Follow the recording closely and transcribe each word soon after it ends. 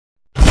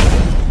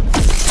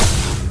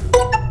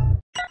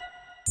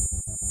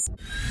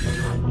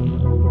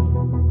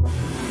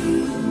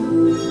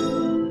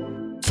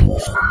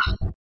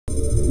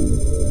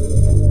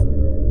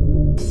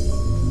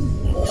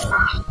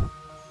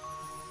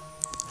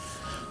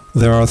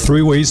There are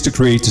three ways to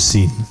create a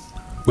scene: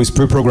 with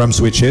pre-programmed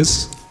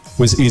switches,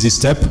 with easy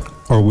step,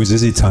 or with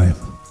easy time.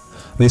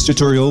 This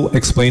tutorial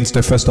explains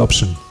the first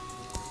option.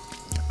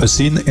 A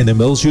scene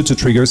enables you to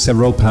trigger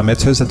several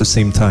parameters at the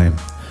same time,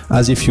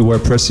 as if you were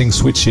pressing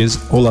switches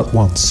all at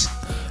once.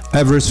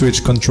 Every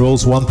switch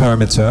controls one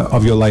parameter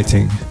of your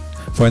lighting,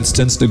 for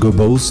instance the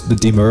gobos, the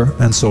dimmer,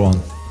 and so on.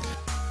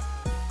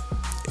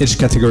 Each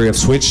category of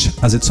switch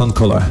has its own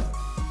color.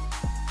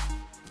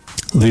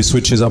 These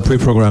switches are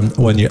pre-programmed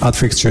when you add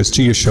fixtures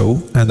to your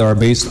show and are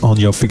based on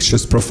your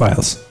fixtures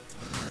profiles.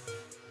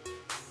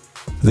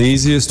 The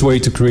easiest way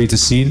to create a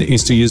scene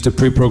is to use the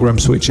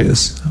pre-programmed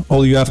switches.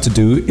 All you have to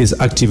do is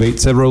activate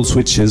several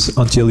switches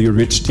until you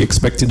reach the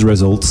expected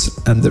results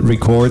and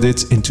record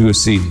it into a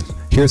scene.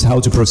 Here's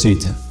how to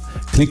proceed.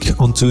 Click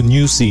onto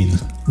New Scene,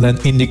 then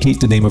indicate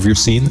the name of your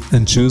scene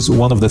and choose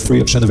one of the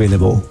three options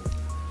available.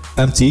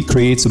 Empty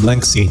creates a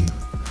blank scene.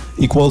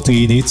 Equal to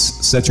inits,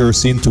 set your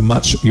scene to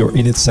match your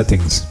init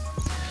settings.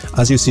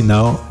 As you see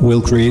now,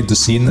 we'll create the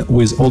scene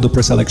with all the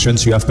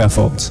preselections you have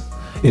performed.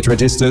 It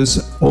registers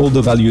all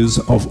the values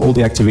of all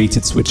the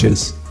activated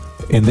switches.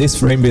 In this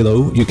frame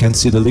below, you can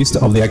see the list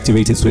of the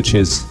activated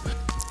switches.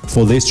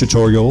 For this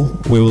tutorial,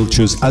 we will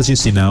choose As You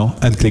See Now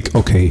and click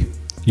OK.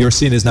 Your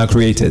scene is now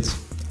created.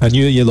 A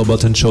new yellow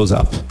button shows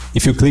up.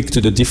 If you click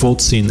to the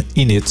default scene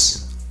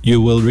Init, you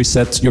will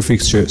reset your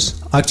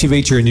fixtures.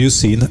 Activate your new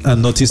scene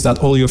and notice that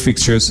all your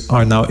fixtures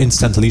are now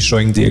instantly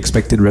showing the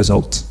expected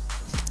result.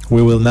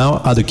 We will now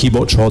add a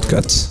keyboard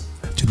shortcut.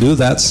 To do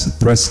that,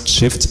 press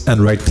Shift and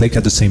right click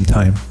at the same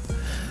time.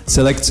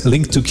 Select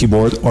Link to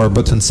Keyboard or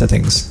Button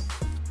Settings.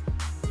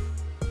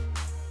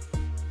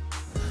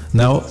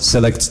 Now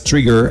select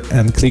Trigger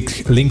and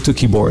click Link to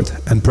Keyboard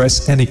and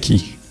press any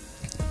key.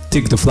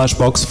 Tick the flash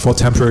box for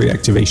temporary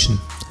activation.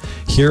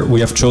 Here we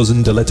have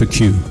chosen the letter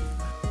Q.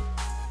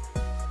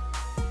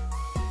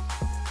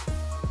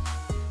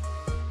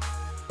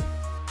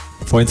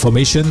 For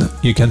information,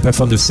 you can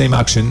perform the same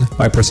action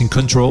by pressing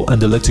Ctrl and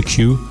the letter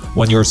Q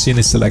when your scene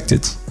is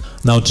selected.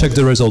 Now check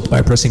the result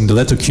by pressing the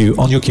letter Q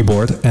on your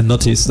keyboard and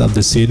notice that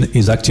the scene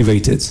is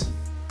activated.